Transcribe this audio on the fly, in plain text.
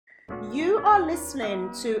You are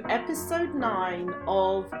listening to episode 9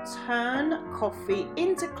 of Turn Coffee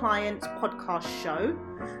into Client podcast show,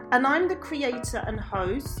 and I'm the creator and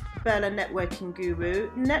host, Bella Networking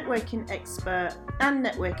Guru, networking expert and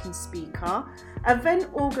networking speaker. Event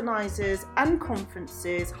organizers and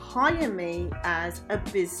conferences hire me as a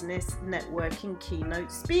business networking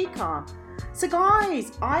keynote speaker. So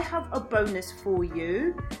guys, I have a bonus for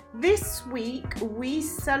you. This week we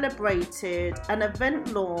celebrated an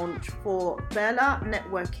event launch for Bella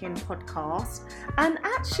Networking Podcast, and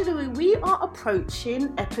actually we are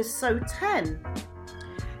approaching episode 10.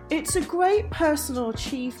 It's a great personal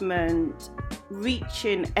achievement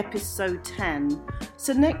reaching episode 10.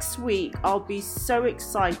 So next week I'll be so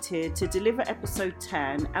excited to deliver episode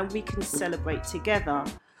 10 and we can celebrate together.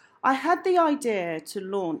 I had the idea to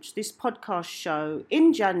launch this podcast show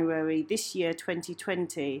in January this year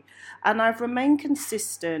 2020, and I've remained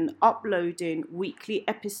consistent uploading weekly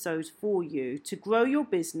episodes for you to grow your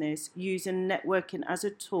business using networking as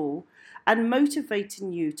a tool and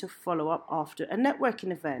motivating you to follow up after a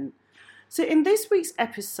networking event. So in this week's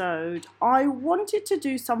episode, I wanted to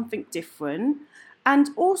do something different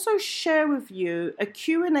and also share with you a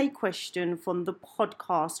Q&A question from the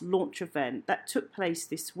podcast launch event that took place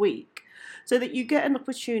this week, so that you get an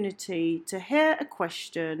opportunity to hear a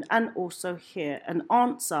question and also hear an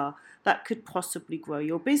answer that could possibly grow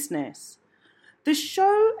your business. The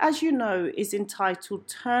show, as you know, is entitled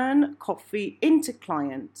Turn Coffee into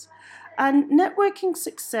Clients, and networking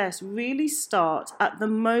success really starts at the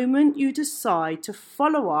moment you decide to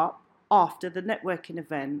follow up after the networking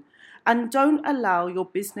event and don't allow your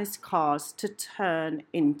business cards to turn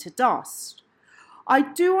into dust. I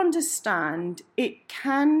do understand it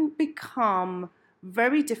can become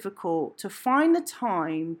very difficult to find the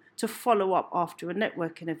time to follow up after a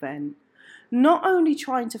networking event. Not only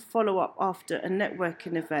trying to follow up after a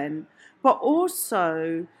networking event, but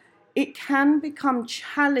also it can become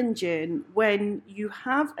challenging when you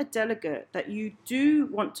have a delegate that you do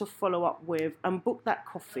want to follow up with and book that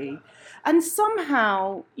coffee, and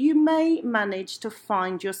somehow you may manage to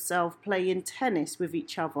find yourself playing tennis with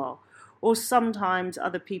each other, or sometimes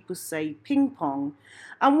other people say ping pong.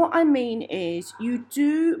 And what I mean is you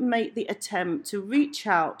do make the attempt to reach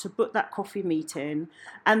out to book that coffee meeting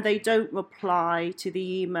and they don't reply to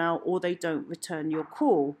the email or they don't return your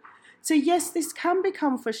call. So yes, this can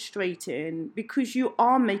become frustrating because you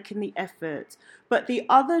are making the effort, but the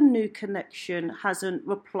other new connection hasn't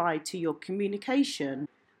replied to your communication.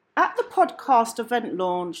 At the podcast event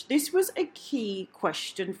launch, this was a key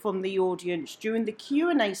question from the audience during the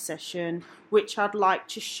Q&A session, which I'd like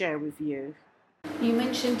to share with you. You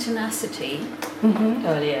mentioned tenacity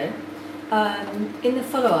earlier. In the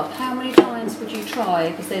follow-up, how many times would you try?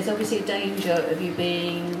 Because there's obviously a danger of you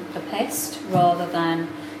being a pest rather than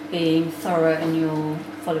being thorough in your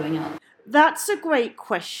following up. That's a great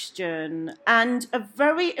question and a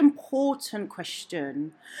very important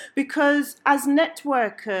question, because as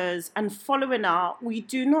networkers and following up, we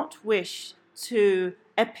do not wish to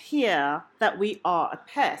appear that we are a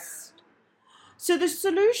pest. So the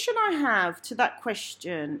solution I have to that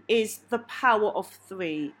question is the power of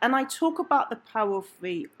 3. And I talk about the power of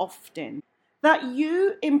 3 often. That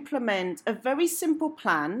you implement a very simple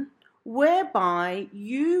plan whereby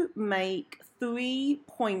you make 3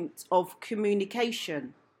 points of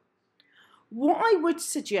communication. What I would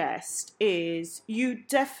suggest is you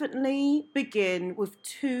definitely begin with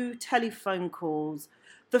 2 telephone calls.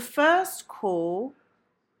 The first call,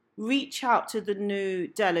 reach out to the new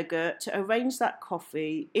delegate to arrange that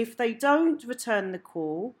coffee. If they don't return the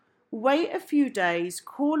call, wait a few days,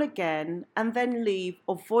 call again, and then leave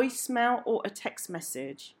a voicemail or a text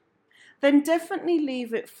message. Then definitely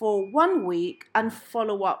leave it for 1 week and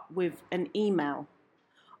follow up with an email.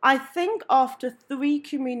 I think after 3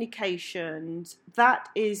 communications, that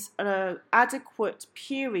is an adequate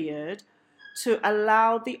period to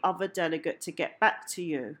allow the other delegate to get back to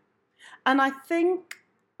you. And I think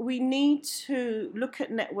we need to look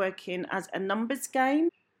at networking as a numbers game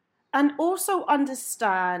and also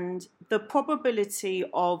understand the probability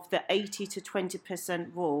of the 80 to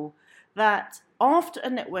 20% rule, that after a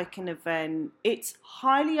networking event, it's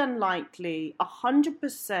highly unlikely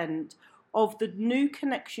 100% of the new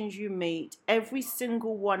connections you meet, every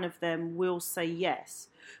single one of them will say yes.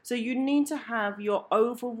 So you need to have your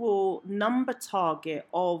overall number target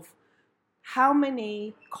of how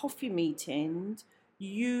many coffee meetings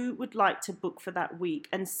you would like to book for that week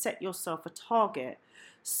and set yourself a target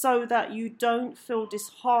so that you don't feel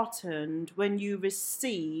disheartened when you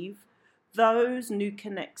receive those new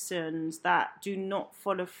connections that do not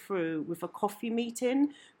follow through with a coffee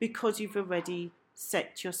meeting because you've already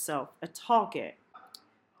set yourself a target.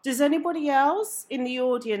 Does anybody else in the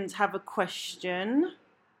audience have a question?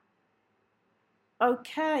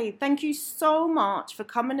 Okay, thank you so much for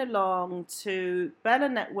coming along to Bella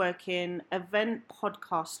Networking event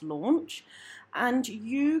podcast launch. And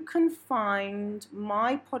you can find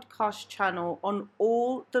my podcast channel on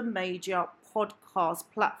all the major podcast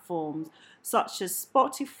platforms such as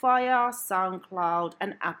Spotify, SoundCloud,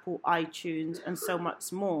 and Apple iTunes, and so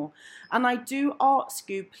much more. And I do ask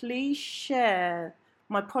you, please share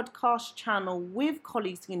my podcast channel with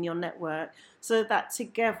colleagues in your network so that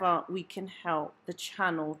together we can help the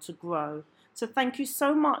channel to grow. So thank you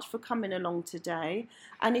so much for coming along today.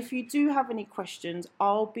 And if you do have any questions,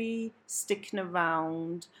 I'll be sticking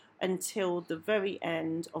around until the very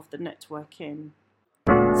end of the networking.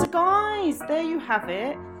 So guys, there you have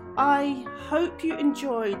it. I hope you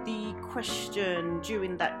enjoyed the question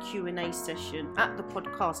during that Q&A session at the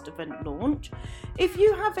podcast event launch. If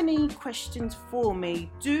you have any questions for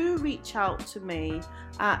me, do reach out to me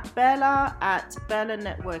at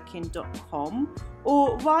bella@bellanetworking.com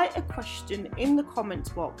or write a question in the comments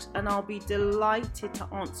box and I'll be delighted to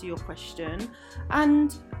answer your question.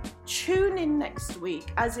 And tune in next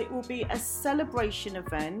week as it will be a celebration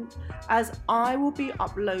event as I will be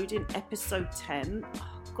uploading episode 10.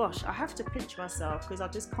 Gosh, I have to pinch myself because I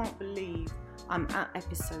just can't believe I'm at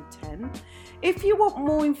episode 10. If you want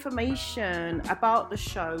more information about the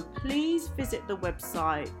show, please visit the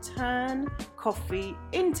website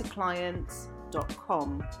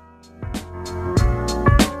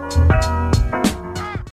turncoffeeintoclients.com.